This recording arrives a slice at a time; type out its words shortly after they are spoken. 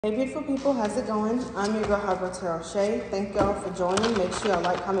Hey beautiful people, how's it going? I'm your girl Hiiii. Thank y'all for joining. Make sure y'all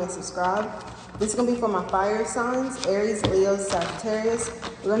like, comment, and subscribe. This is going to be for my fire signs, Aries, Leo, Sagittarius.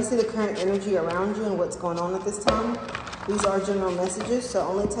 We're going to see the current energy around you and what's going on at this time. These are general messages, so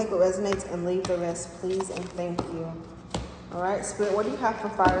only take what resonates and leave the rest, please and thank you. Alright, Spirit, what do you have for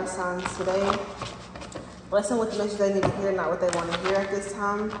fire signs today? Blessing with the message they need to hear, not what they want to hear at this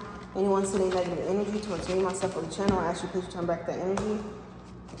time. Anyone sending negative energy towards me, myself, or the channel, I ask you please turn back that energy.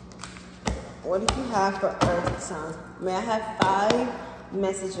 What do you have for earth signs? May I have 5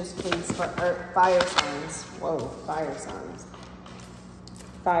 messages, please, for earth, fire signs? Whoa, fire signs.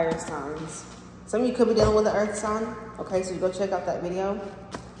 Fire signs. Some of you could be dealing with an earth sign. Okay, so you go check out that video.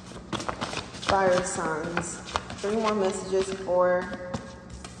 Fire signs. 3 more messages for,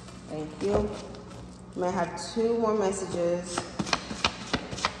 thank you. May I have 2 more messages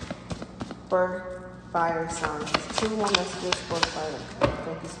for fire signs. 2 more messages for fire.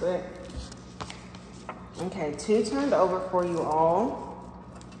 Thank you, Spirit. Okay, 2 turned over for you all.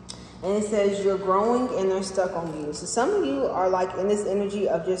 And it says you're growing and they're stuck on you. So some of you are like in this energy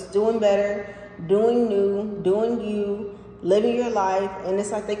of just doing better, doing new, doing you, living your life. And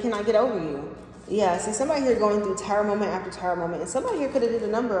it's like they cannot get over you. Yeah, see somebody here going through tower moment after tower moment. And somebody here could have did a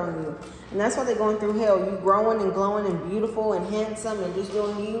number on you. And that's why they're going through hell. You growing and glowing and beautiful and handsome and just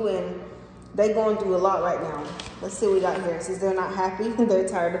doing you. And they going through a lot right now. Let's see what we got here. It says they're not happy. They're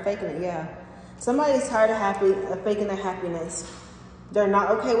tired of faking it. Yeah. Somebody's tired of faking their happiness. They're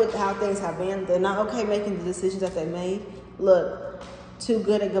not okay with how things have been. They're not okay making the decisions that they made. Look, too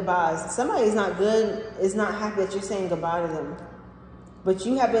good at goodbyes. Somebody's not good, is not happy that you're saying goodbye to them. But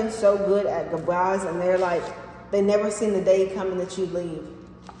you have been so good at goodbyes and they're like, they never seen the day coming that you leave.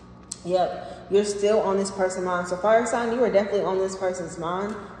 Yep, you're still on this person's mind. So fire sign, you are definitely on this person's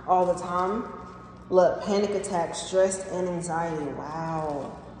mind all the time. Look, panic attacks, stress, and anxiety.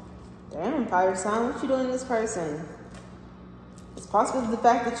 Wow. Damn, fire sign, what you doing to this person? It's possible the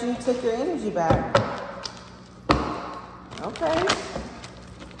fact that you took your energy back. Okay.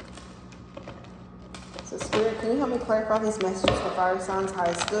 So Spirit, can you help me clarify these messages for fire signs, how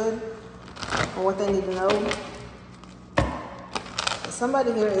it's good, and what they need to know?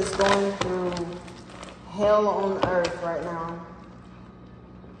 Somebody here is going through hell on earth right now.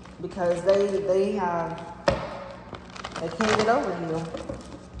 Because they can't get over you.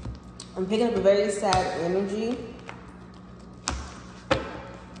 I'm picking up a very sad energy.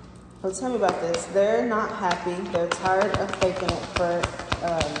 So tell me about this. They're not happy. They're tired of faking it for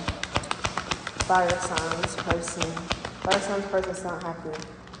fire signs person. Fire signs person's not happy.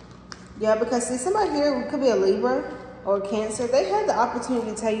 Yeah, because see, somebody here could be a Libra or a Cancer. They had the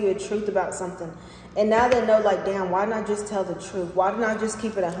opportunity to tell you the truth about something. And now they know, like, damn, why not just tell the truth? Why not just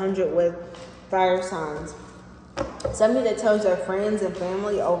keep it 100 with fire signs? Somebody that tells their friends and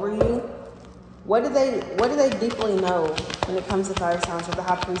family over you, what do they deeply know when it comes to fire signs with the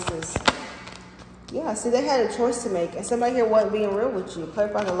High Priestess? Yeah, see, they had a choice to make, and somebody here wasn't being real with you.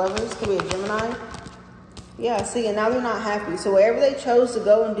 Clarify the Lovers, could be a Gemini. Yeah, see, and now they're not happy. So whatever they chose to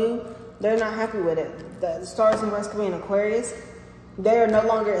go and do, they're not happy with it. The stars and rest could be an Aquarius. They are no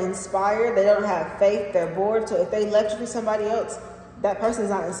longer inspired. They don't have faith. They're bored. So if they left you for somebody else, that person's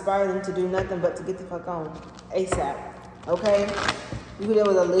not inspiring them to do nothing but to get the fuck on ASAP. Okay? You can deal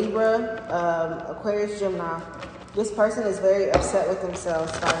with a Libra, Aquarius, Gemini. This person is very upset with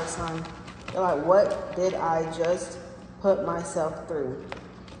themselves, fire sign. They're like, what did I just put myself through?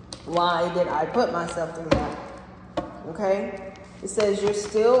 Why did I put myself through that? Okay? It says you're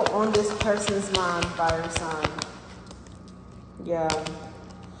still on this person's mind, fire sign. Yeah.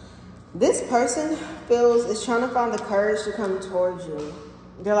 This person is trying to find the courage to come towards you.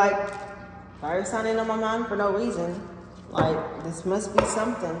 They're like, fire sign ain't on my mind for no reason. Like, this must be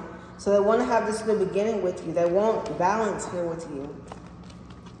something. So they want to have this new beginning with you. They want balance here with you.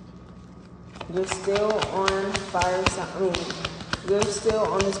 You're still on fire sign. You're still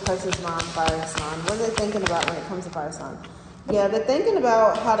on this person's mind, fire sign. What are they thinking about when it comes to fire sign? Yeah, they're thinking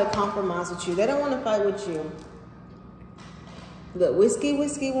about how to compromise with you. They don't want to fight with you. Look, whiskey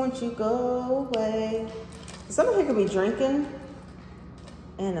won't you go away. Someone here could be drinking.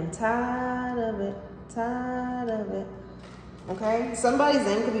 And I'm tired of it, tired of it. Okay, somebody's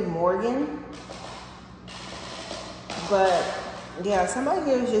name could be Morgan. But yeah, somebody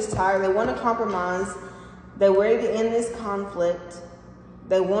here is just tired. They want to compromise. They're ready to end this conflict.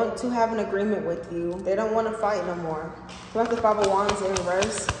 They want to have an agreement with you. They don't want to fight no more. You have the 5 of Wands in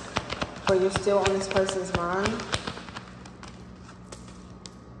reverse, but you're still on this person's mind.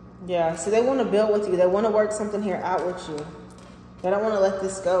 Yeah, so they want to build with you. They want to work something here out with you. They don't want to let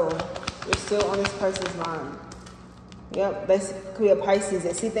this go. You're still on this person's mind. Yep, could be a Pisces.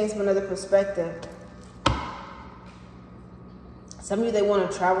 They see things from another perspective. Some of you, they want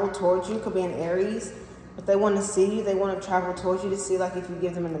to travel towards you. Could be an Aries. If they want to see you, they want to travel towards you to see, like, if you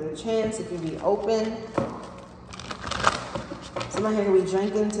give them another chance, if you be open. Somebody here could be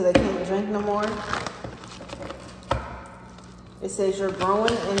drinking till they can't drink no more. It says you're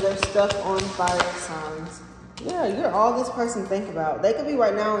growing and they're stuck on fire signs. Yeah, you're all this person think about. They could be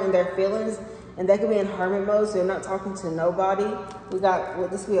right now in their feelings and they could be in hermit mode, so they're not talking to nobody. We got, well,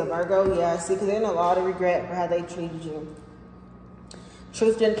 this could be a Virgo, yeah, see, because they're in a lot of regret for how they treated you.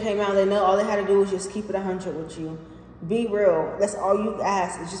 Truth didn't came out. They know all they had to do was just keep it 100 with you. Be real. That's all you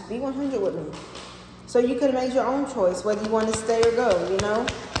ask, is just be 100 with me. So you could have made your own choice, whether you want to stay or go, you know?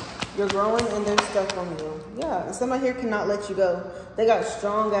 You're growing and they're stuck on you. Yeah, and somebody here cannot let you go. They got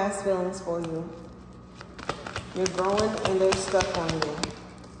strong ass feelings for you. You're growing and they're stuck on you.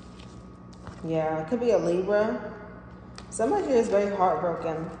 Yeah, it could be a Libra. Somebody here is very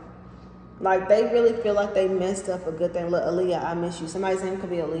heartbroken. Like, they really feel like they messed up a good thing. Look, Aaliyah, I miss you. Somebody's name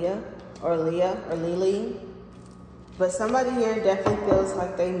could be Aaliyah or Leah or Lily. But somebody here definitely feels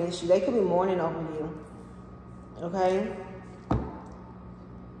like they miss you. They could be mourning over you. Okay?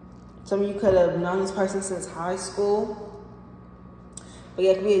 Some of you could have known this person since high school. But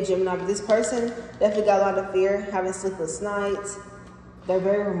yeah, it could be a Gemini. But this person definitely got a lot of fear, having sleepless nights. They're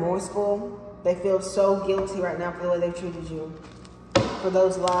very remorseful. They feel so guilty right now for the way they treated you. For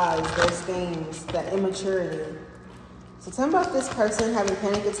those lies, those games, that immaturity. So tell me about this person having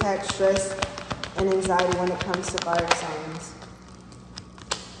panic attacks, stress, and anxiety when it comes to fire signs.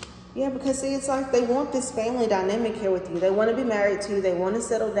 Yeah, because see, it's like they want this family dynamic here with you. They want to be married to you. They want to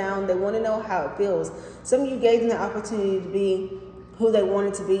settle down. They want to know how it feels. Some of you gave them the opportunity to be who they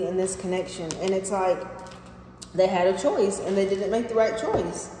wanted to be in this connection. And it's like they had a choice and they didn't make the right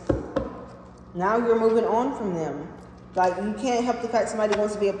choice. Now you're moving on from them. Like, you can't help the fact somebody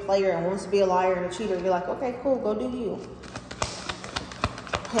wants to be a player and wants to be a liar and a cheater. You're like, okay, cool, go do you.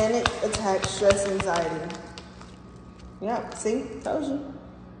 Panic, attack, stress, anxiety. Yeah, see, told you.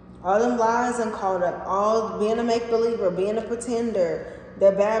 All them lies and caught up. All being a make-believer, being a pretender,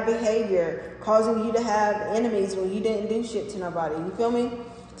 their bad behavior, causing you to have enemies when you didn't do shit to nobody. You feel me?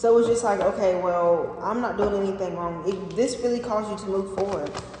 So it was just like, okay, well, I'm not doing anything wrong. This really caused you to move forward.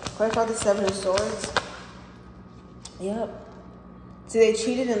 Clarify the 7 of Swords. Yep. See, they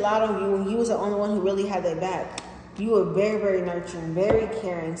cheated and lied on you when you was the only one who really had their back. You were very, very nurturing, very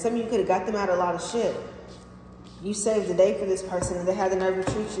caring. Some of you could have got them out of a lot of shit. You saved the day for this person and they had the nerve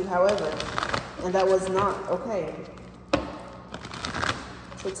to treat you however. And that was not okay.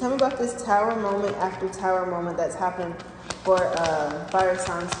 So tell me about this tower moment after tower moment that's happened for a fire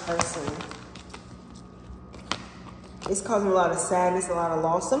signs person. It's causing a lot of sadness, a lot of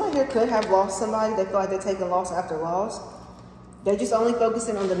loss. Somebody here could have lost somebody. They feel like they're taking loss after loss. They're just only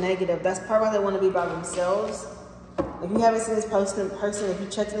focusing on the negative. That's part why they want to be by themselves. If you haven't seen this person, if you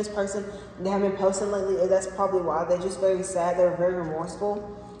checked in this person and they haven't been posting lately, that's probably why. They're just very sad. They're very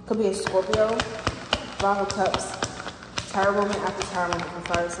remorseful. Could be a Scorpio. 5 of Cups. Tower moment after tower moment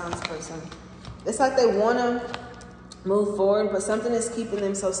for fire signs person. It's like they want to move forward, but something is keeping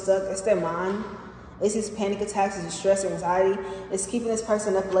them so stuck. It's their mind. It's his panic attacks, it's his stress, anxiety. It's keeping this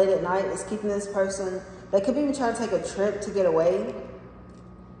person up late at night. It's keeping this person, they could be even trying to take a trip to get away.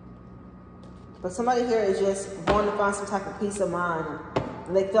 But somebody here is just wanting to find some type of peace of mind.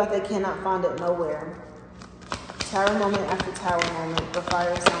 And they feel like they cannot find it nowhere. Tower moment after tower moment for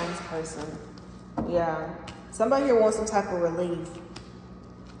fire signs person. Yeah. Somebody here wants some type of relief.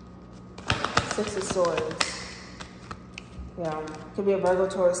 6 of Swords. Yeah. Could be a Virgo,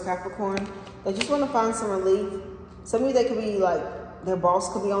 Taurus, Capricorn. They just want to find some relief. Some of you, they could be like, their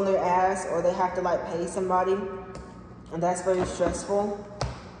boss could be on their ass or they have to like pay somebody. And that's very stressful.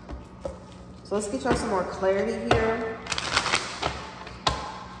 So let's get y'all some more clarity here.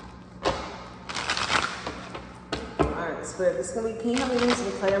 All right, Spirit, this is going to be, can you help me with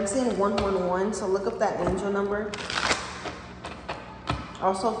some clarity? I'm seeing 111, so look up that angel number.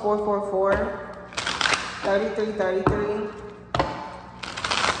 Also 444, 3333.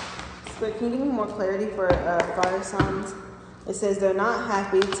 Spirit, can you give me more clarity for fire signs? It says they're not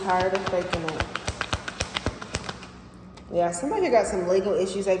happy, tired of faking it. Yeah, somebody here got some legal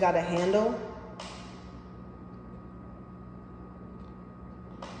issues they got to handle.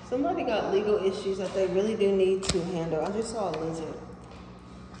 Somebody got legal issues that they really do need to handle. I just saw a lizard.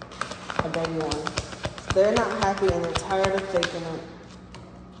 A baby one. They're not happy and they're tired of faking it.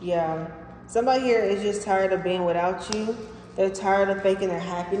 Yeah. Somebody here is just tired of being without you. They're tired of faking their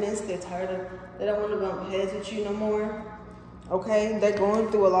happiness. They're tired of, they don't want to bump heads with you no more. Okay? They're going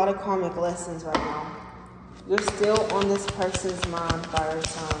through a lot of karmic lessons right now. You're still on this person's mind, fire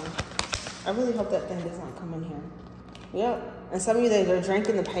sign. I really hope that thing does not come in here. Yep. And some of you, they're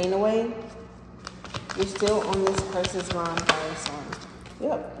drinking the pain away. You're still on this person's mind, fire sign.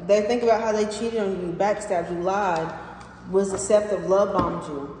 Yep. They think about how they cheated on you, backstabbed you, lied, was deceptive, love bombed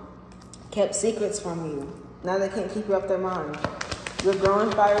you, kept secrets from you. Now they can't keep you off their mind. You're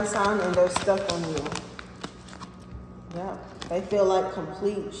growing, fire sign, and they're stuck on you. Yeah. They feel like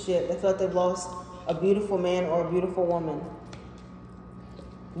complete shit. They feel like they've lost a beautiful man or a beautiful woman.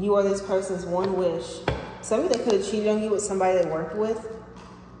 You are this person's one wish. Some of you, they could have cheated on you with somebody they worked with.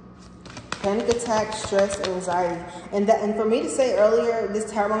 Panic attack, stress, anxiety. And for me to say earlier,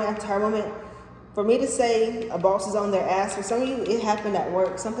 this tower moment after tower moment, for me to say a boss is on their ass, for some of you, it happened at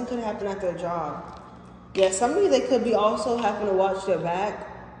work. Something could happen at their job. Yeah, some of you, they could be also having to watch their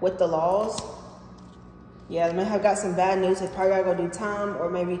back with the laws. Yeah, they may have got some bad news. They probably gotta go do time, or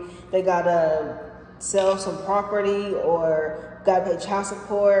maybe they gotta sell some property, or gotta pay child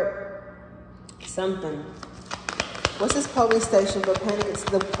support, something. What's this police station for panic?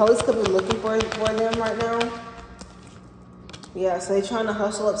 The police could be looking for them right now. Yeah, so they're trying to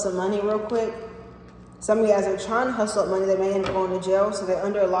hustle up some money real quick. Some of you guys are trying to hustle up money. They may end up going to jail, so they're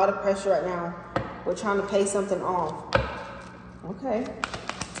under a lot of pressure right now. We're trying to pay something off. Okay.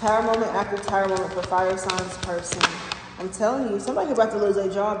 Tower moment after tower moment for fire signs person. I'm telling you, somebody's about to lose their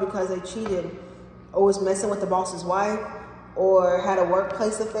job because they cheated, or was messing with the boss's wife, or had a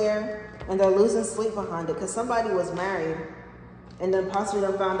workplace affair, and they're losing sleep behind it because somebody was married and then possibly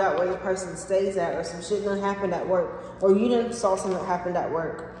done found out where your person stays at, or some shit done happened at work, or you done saw something that happened at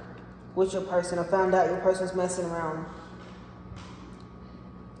work with your person, or found out your person's messing around.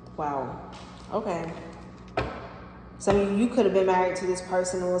 Wow. Okay. Some of you could have been married to this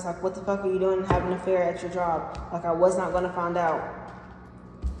person and was like, what the fuck are you doing having an affair at your job? Like, I was not going to find out.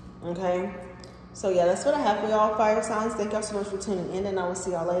 Okay? So, yeah, that's what I have for y'all, fire signs. Thank y'all so much for tuning in, and I will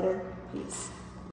see y'all later. Peace.